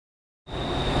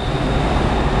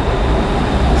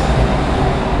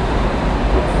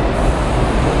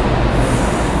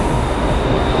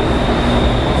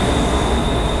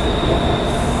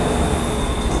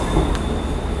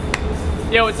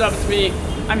what's up? It's me.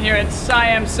 I'm here at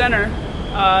Siam Center,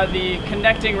 the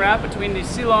connecting route between the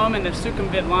Siloam and the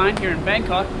Sukhumvit line here in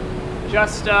Bangkok.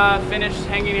 Just finished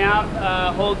hanging out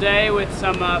a whole day with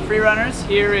some free runners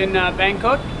here in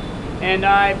Bangkok, and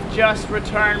I've just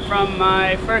returned from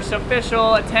my first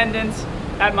official attendance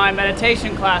at my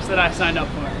meditation class that I signed up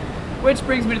for. Which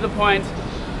brings me to the point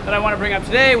that I want to bring up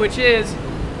today, which is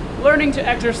learning to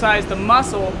exercise the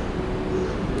muscle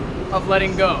of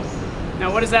letting go.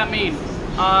 Now, what does that mean?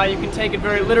 You can take it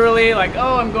very literally, like,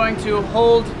 oh, I'm going to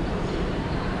hold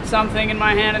something in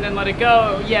my hand and then let it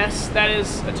go. Yes, that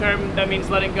is a term that means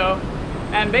letting go.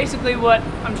 And basically what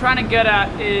I'm trying to get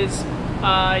at is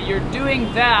you're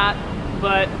doing that,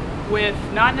 but with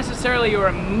not necessarily your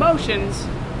emotions,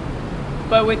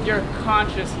 but with your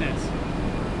consciousness,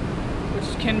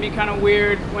 which can be kind of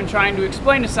weird when trying to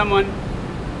explain to someone.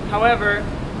 However,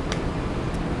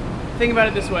 think about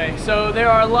it this way. So there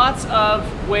are lots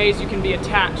of ways you can be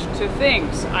attached to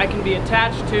things. I can be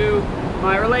attached to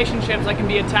my relationships. I can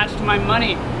be attached to my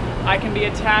money. I can be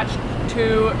attached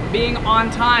to being on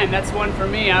time. That's one for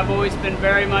me. I've always been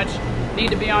very much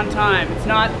need to be on time. It's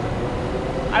not,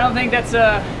 I don't think that's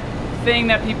a thing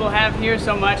that people have here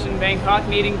so much in Bangkok,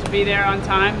 needing to be there on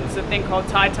time. It's a thing called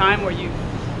Thai time, where you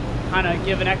kind of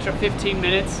give an extra 15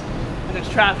 minutes and there's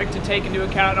traffic to take into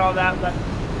account and all that. But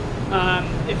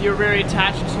if you're very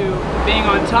attached to being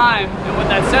on time and what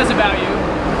that says about you,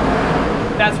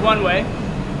 that's one way.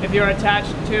 If you're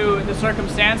attached to the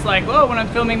circumstance, like, oh, when I'm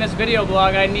filming this video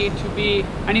blog, I need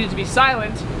it to be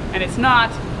silent, and it's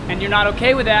not, and you're not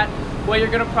okay with that, well,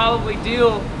 you're gonna probably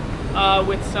deal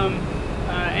with some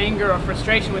anger or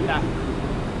frustration with that.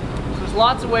 So there's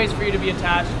lots of ways for you to be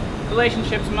attached.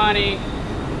 Relationships, money,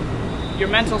 your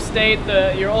mental state,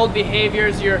 your old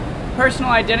behaviors, your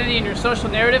personal identity, and your social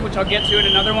narrative, which I'll get to in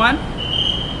another one.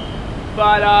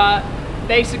 But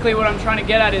basically what I'm trying to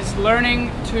get at is learning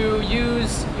to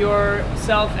use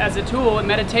yourself as a tool, and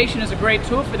meditation is a great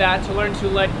tool for that, to learn to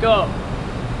let go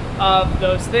of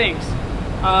those things.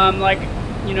 Like,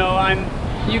 you know,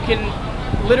 you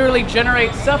can literally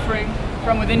generate suffering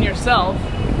from within yourself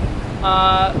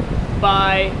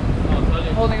by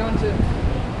holding on to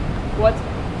what?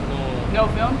 No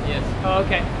film? Yes. Oh,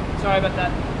 okay. Sorry about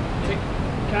that.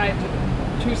 Can I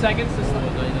have 2 seconds to stop?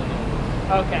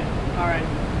 Okay. All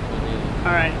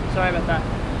right. Sorry about that.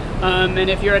 And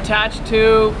if you're attached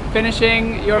to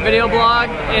finishing your video blog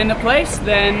in a place,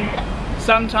 then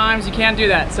sometimes you can't do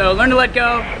that. So learn to let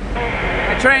go.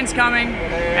 The train's coming,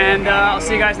 and I'll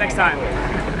see you guys next time.